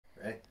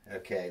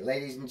Okay,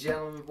 ladies and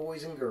gentlemen,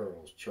 boys and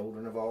girls,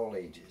 children of all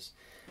ages.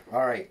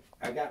 All right,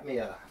 we're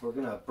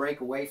going to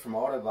break away from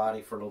auto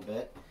body for a little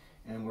bit,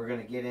 and we're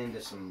going to get into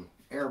some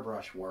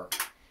airbrush work.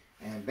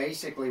 And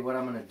basically what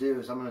I'm going to do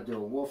is I'm going to do a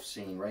wolf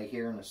scene right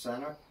here in the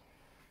center.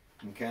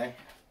 Okay,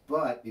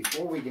 but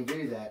before we can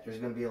do that, there's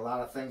going to be a lot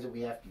of things that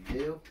we have to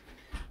do.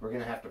 We're going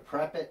to have to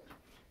prep it,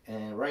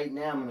 and right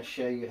now I'm going to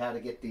show you how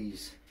to get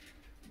these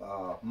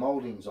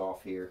moldings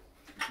off here.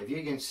 If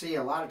you can see,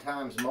 a lot of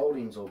times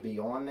moldings will be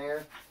on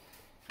there,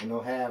 and they'll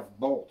have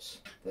bolts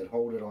that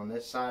hold it on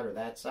this side or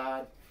that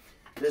side.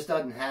 This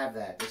doesn't have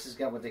that. This has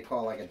got what they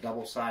call like a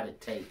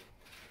double-sided tape.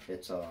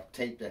 It's a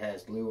tape that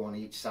has glue on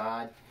each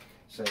side.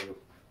 So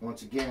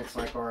once again, it's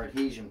like our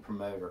adhesion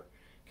promoter.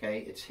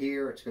 Okay, it's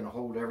here. It's going to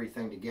hold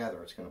everything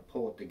together. It's going to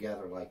pull it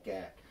together like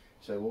that.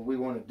 So what we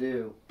want to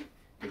do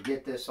to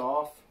get this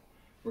off,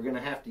 we're going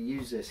to have to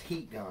use this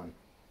heat gun.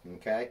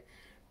 Okay,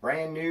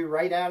 brand new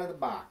right out of the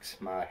box,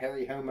 my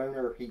Harry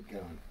Homeowner heat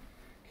gun.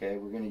 Okay,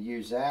 we're going to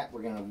use that.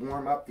 We're going to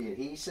warm up the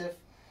adhesive.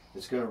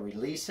 It's going to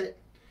release it,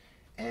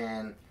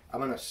 and I'm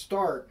going to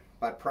start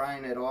by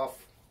prying it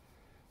off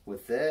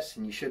with this.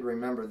 And you should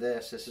remember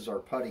this. This is our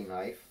putty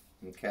knife.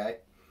 Okay,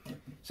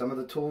 some of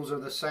the tools are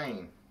the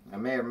same. I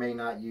may or may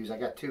not use. I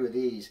got two of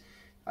these.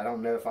 I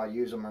don't know if I'll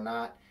use them or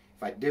not.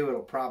 If I do,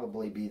 it'll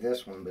probably be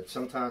this one. But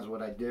sometimes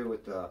what I do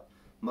with the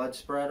mud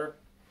spreader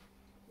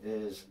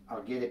is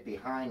I'll get it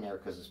behind there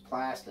because it's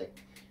plastic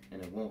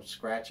and it won't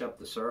scratch up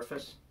the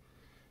surface.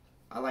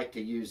 I like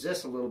to use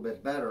this a little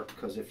bit better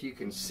because if you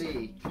can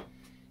see,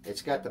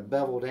 it's got the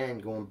beveled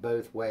end going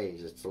both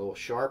ways. It's a little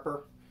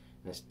sharper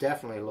and it's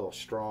definitely a little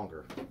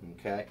stronger.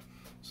 Okay,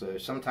 so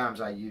sometimes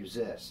I use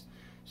this.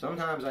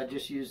 Sometimes I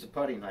just use the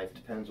putty knife,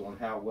 depends on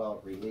how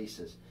well it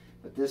releases.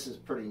 But this is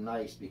pretty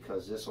nice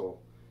because this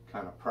will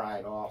kind of pry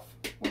it off.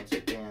 Once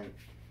again,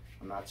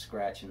 I'm not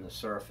scratching the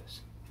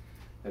surface.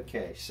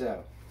 Okay,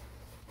 so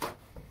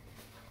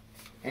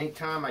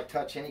anytime I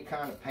touch any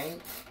kind of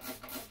paint,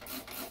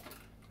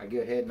 I go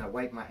ahead and I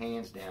wipe my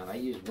hands down. I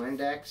use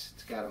Windex.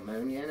 It's got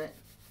ammonia in it.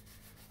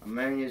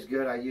 Ammonia is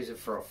good. I use it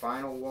for a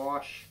final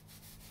wash.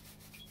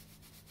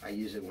 I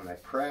use it when I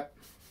prep.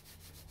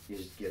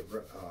 Use it to get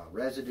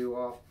residue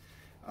off.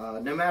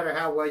 No matter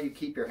how well you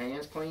keep your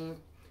hands clean,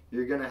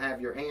 you're going to have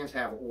your hands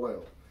have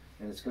oil,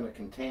 and it's going to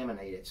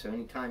contaminate it. So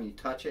anytime you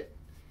touch it,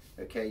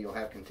 okay, you'll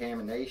have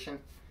contamination.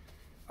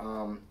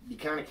 You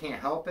kind of can't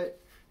help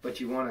it, but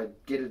you want to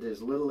get it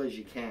as little as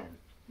you can.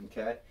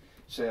 Okay,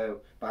 so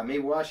by me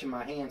washing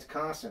my hands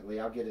constantly,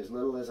 I'll get as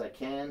little as I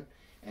can,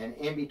 and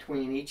in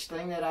between each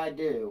thing that I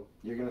do,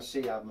 you're going to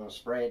see I'm going to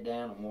spray it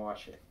down and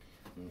wash it.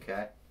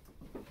 Okay,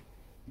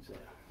 so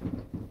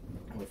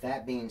with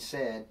that being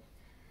said,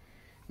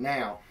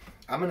 now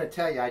I'm going to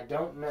tell you, I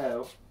don't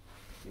know.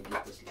 Let me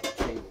get this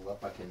little table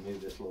up. I can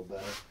move this a little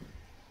better.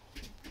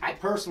 I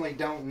personally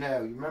don't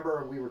know. You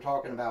remember we were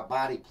talking about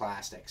body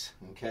plastics,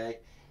 okay?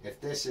 If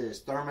this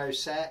is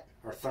thermoset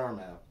or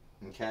thermo,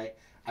 okay?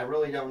 I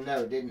really don't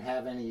know. It didn't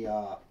have any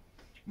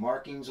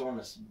markings on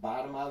the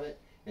bottom of it.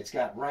 It's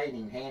got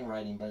writing,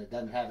 handwriting, but it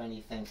doesn't have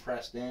anything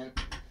pressed in.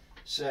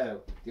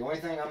 So the only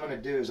thing I'm going to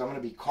do is I'm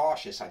going to be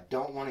cautious. I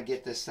don't want to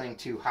get this thing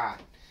too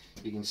hot.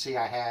 You can see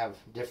I have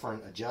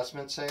different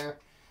adjustments there.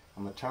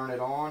 I'm going to turn it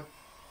on.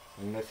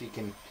 I don't know if you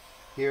can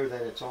hear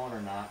that it's on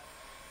or not,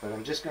 but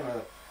I'm just going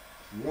to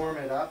warm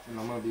it up, and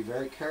I'm going to be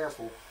very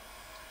careful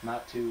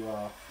not to,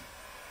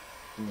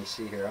 let me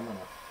see here, I'm going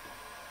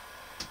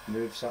to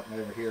move something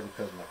over here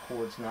because my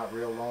cord's not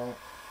real long.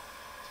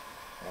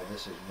 Now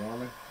this is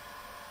warming.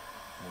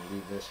 I'll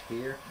leave this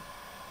here.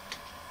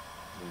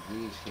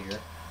 Leave these here.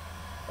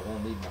 I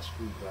won't need my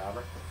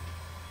screwdriver.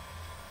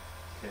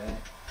 Okay.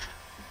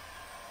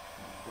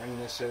 Bring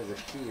this over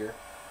here.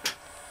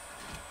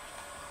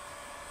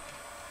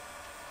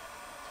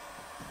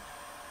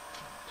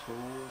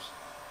 Tools.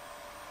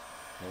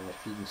 And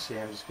if you can see,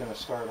 I'm just going to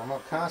start. I'm going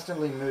to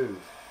constantly move.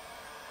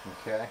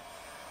 Okay.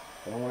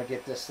 I don't want to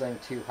get this thing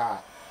too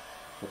hot,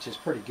 which is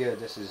pretty good.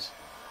 This is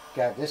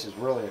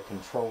really a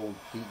controlled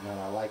heat gun.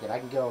 I like it. I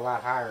can go a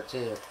lot higher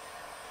too.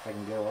 I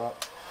can go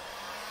up,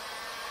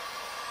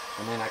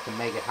 and then I can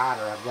make it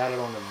hotter. I've got it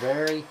on a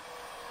very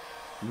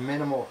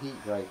minimal heat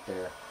right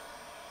there.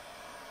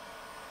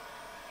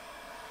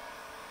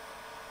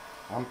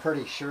 I'm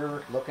pretty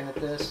sure, looking at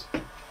this,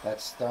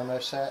 that's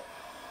thermoset.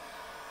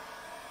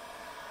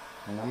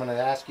 And I'm going to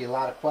ask you a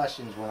lot of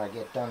questions when I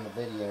get done the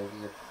video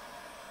here.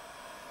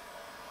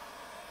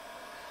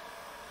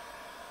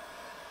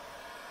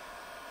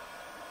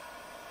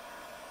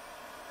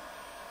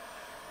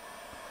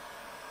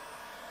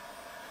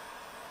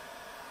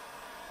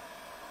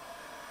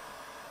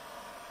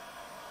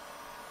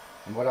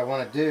 And what I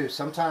want to do,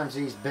 sometimes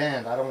these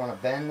bend. I don't want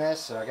to bend this,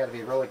 so I got to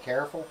be really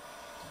careful.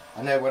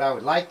 I know what I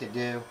would like to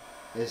do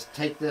is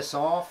take this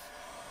off,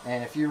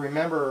 and if you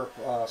remember,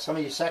 some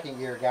of you second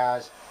year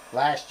guys,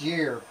 last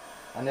year,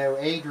 I know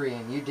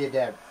Adrian, you did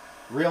that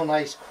real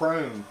nice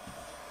chrome.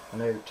 I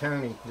know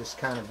Tony, this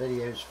kind of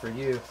video's for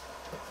you.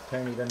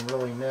 Tony doesn't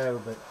really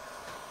know, but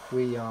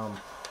we,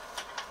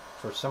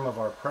 for some of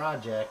our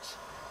projects,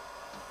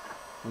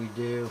 we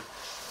do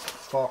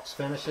Fox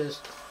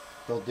Finishes.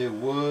 They'll do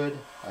wood,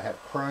 I have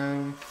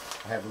chrome,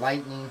 I have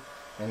lightning,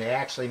 and they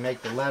actually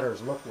make the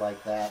letters look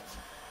like that.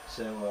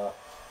 So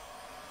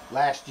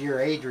last year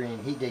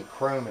Adrian, he did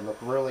chrome. It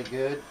looked really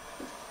good.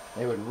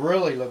 It would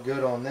really look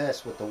good on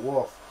this with the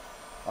wolf.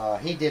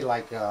 He did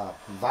like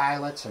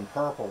violets and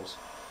purples.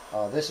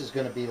 This is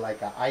going to be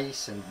like a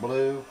ice and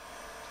blue.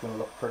 It's going to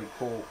look pretty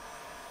cool.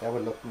 That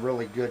would look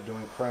really good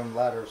doing chrome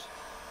letters.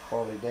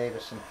 Harley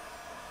Davidson.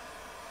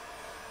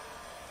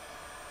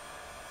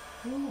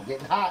 Ooh,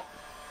 getting hot.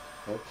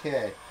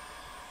 Okay,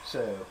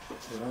 so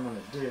what I'm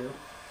going to do,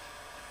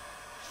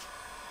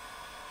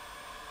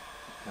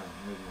 kind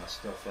of move my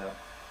stuff out.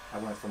 I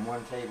went from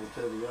one table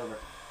to the other.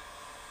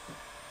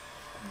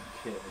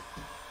 Okay,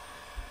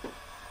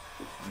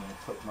 I'm going to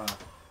put my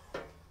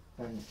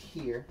thing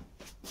here.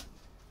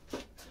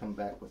 Come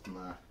back with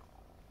my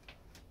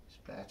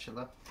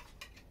spatula,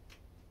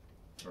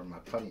 or my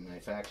putty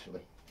knife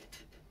actually.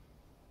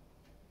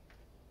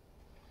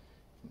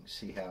 You can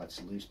see how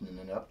it's loosening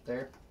it up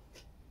there.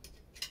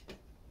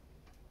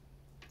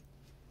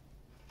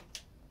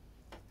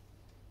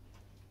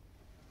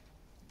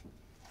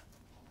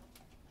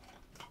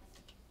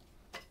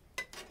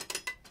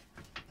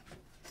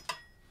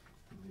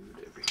 Move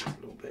it over here a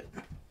little bit.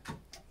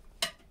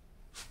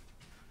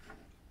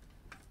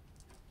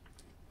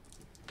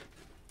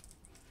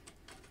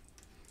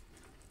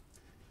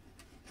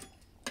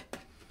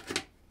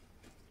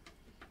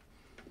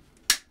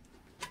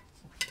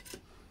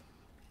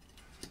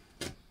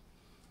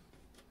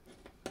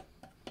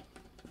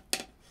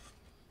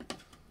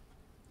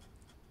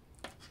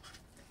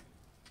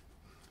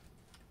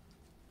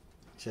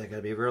 See, I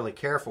gotta be really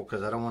careful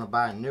because I don't want to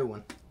buy a new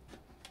one.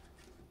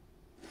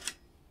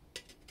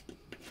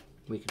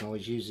 We can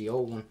always use the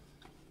old one.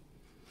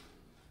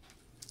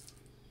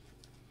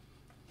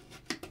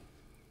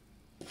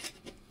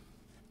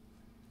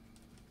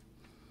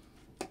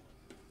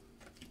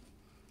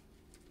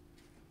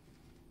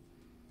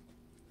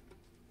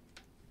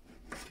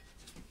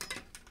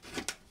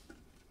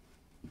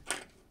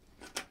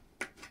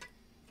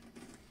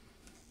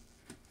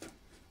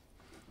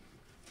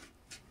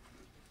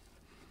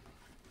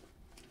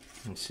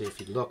 And see, if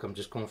you look, I'm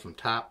just going from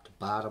top to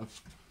bottom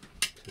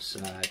to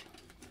side.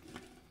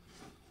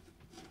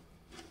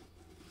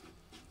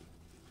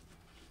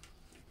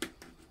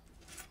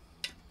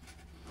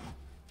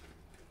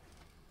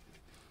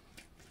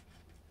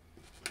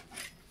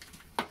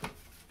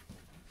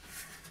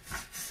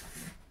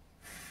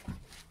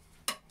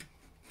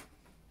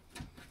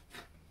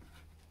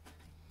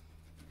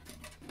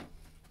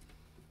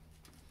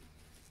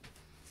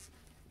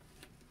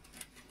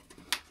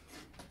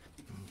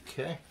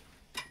 Okay.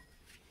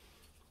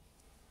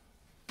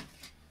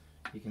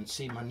 You can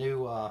see my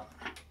new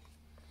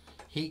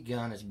heat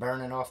gun is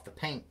burning off the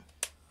paint.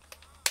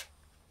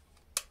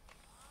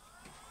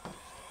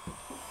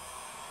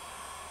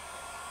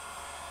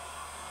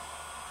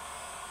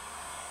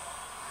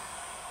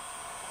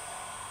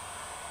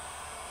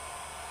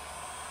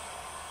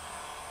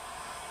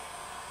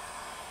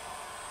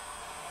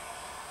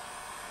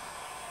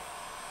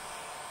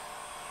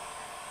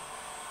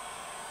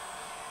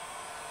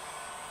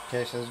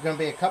 Okay, so there's going to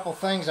be a couple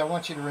things I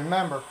want you to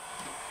remember.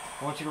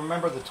 I want you to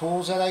remember the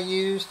tools that I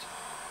used,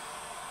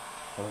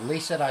 or at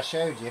least that I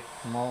showed you.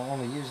 I'm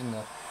only using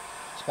the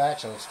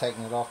spatula. It's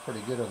taking it off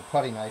pretty good, or the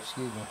putty knife,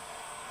 excuse me.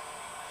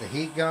 The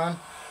heat gun.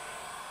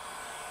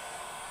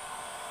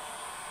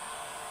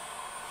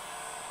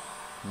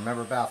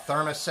 Remember about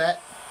thermoset,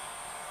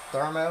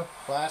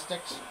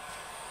 thermoplastics.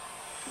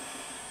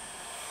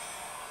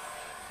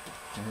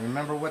 And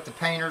remember what the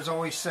painters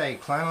always say,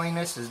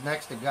 cleanliness is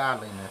next to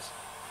godliness.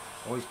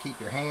 Always keep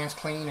your hands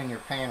clean and your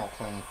panel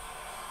clean.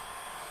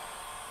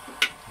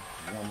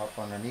 Warm up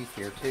underneath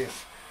here too.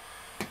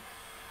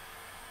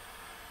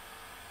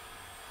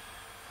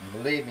 And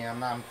believe me, I'm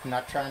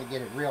not trying to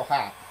get it real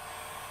hot.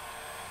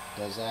 It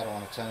does that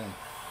on its own.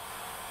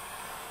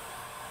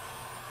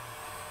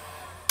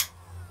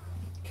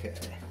 Okay.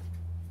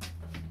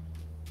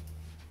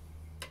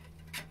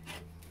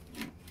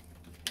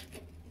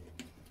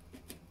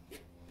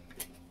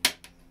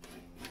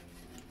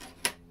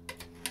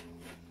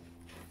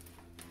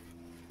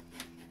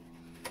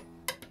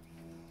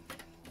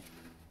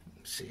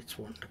 See, it's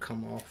wanting to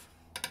come off.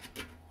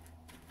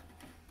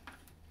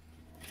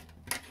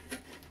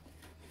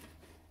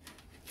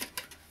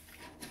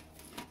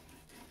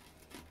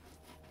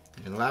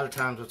 And a lot of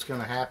times what's going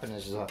to happen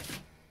is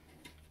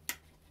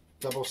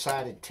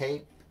double-sided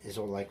tape is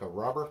like a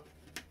rubber,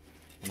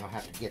 and I'll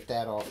have to get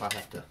that off. I'll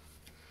have to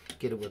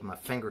get it with my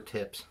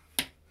fingertips,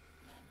 and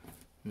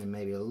then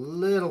maybe a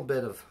little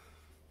bit of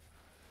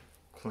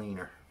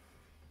cleaner.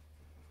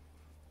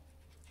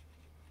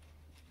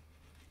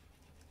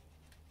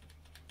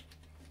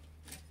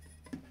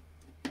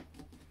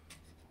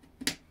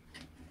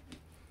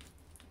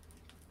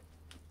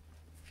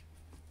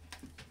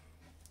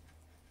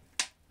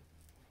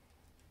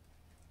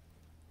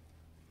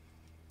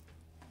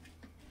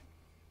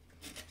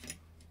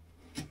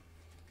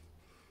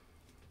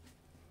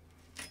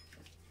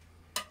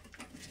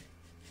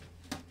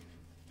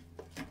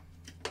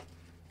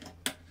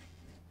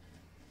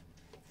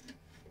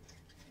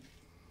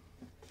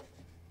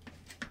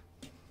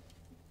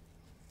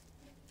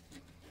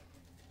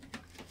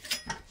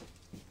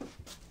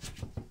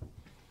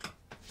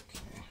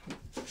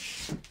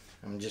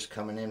 I'm just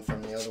coming in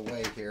from the other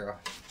way here. I'll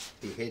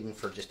be hidden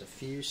for just a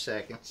few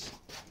seconds.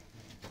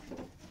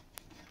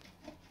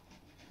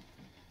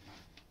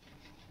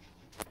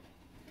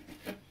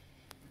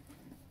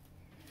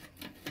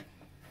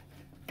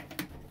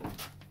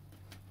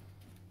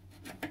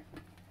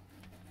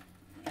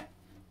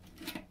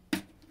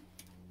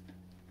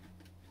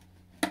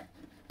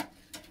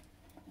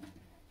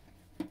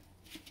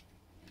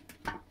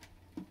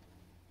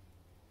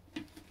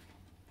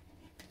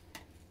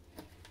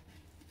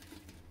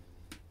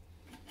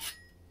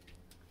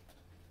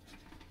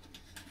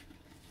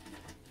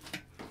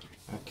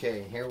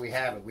 Okay, here we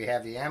have it. We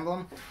have the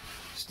emblem,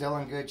 still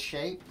in good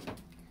shape.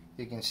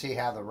 You can see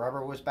how the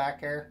rubber was back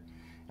there.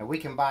 And we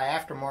can buy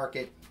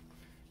aftermarket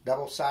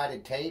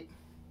double-sided tape,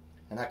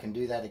 and I can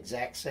do that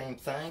exact same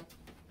thing.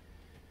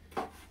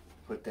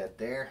 Put that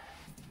there.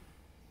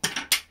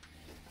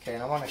 Okay,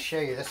 and I want to show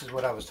you, this is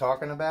what I was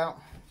talking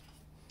about.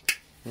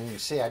 And you can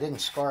see I didn't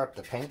scar up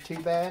the paint too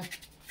bad.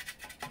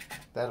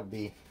 That'll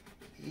be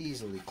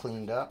easily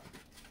cleaned up.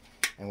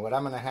 And what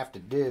I'm going to have to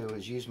do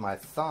is use my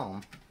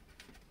thumb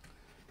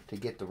to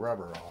get the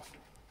rubber off.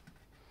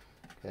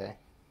 Okay.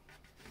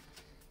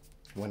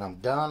 When I'm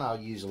done, I'll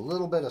use a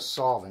little bit of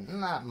solvent,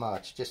 not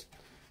much, just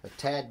a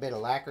tad bit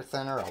of lacquer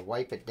thinner. I'll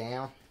wipe it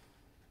down,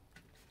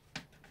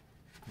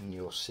 and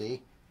you'll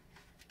see.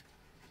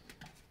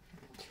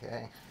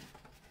 Okay.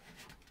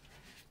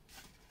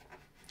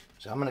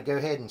 So I'm going to go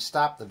ahead and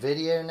stop the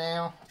video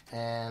now,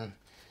 and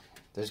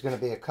there's going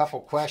to be a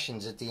couple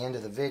questions at the end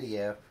of the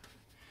video.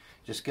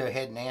 Just go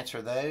ahead and answer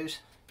those.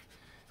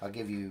 I'll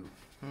give you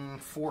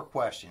 4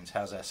 questions.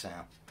 How's that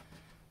sound?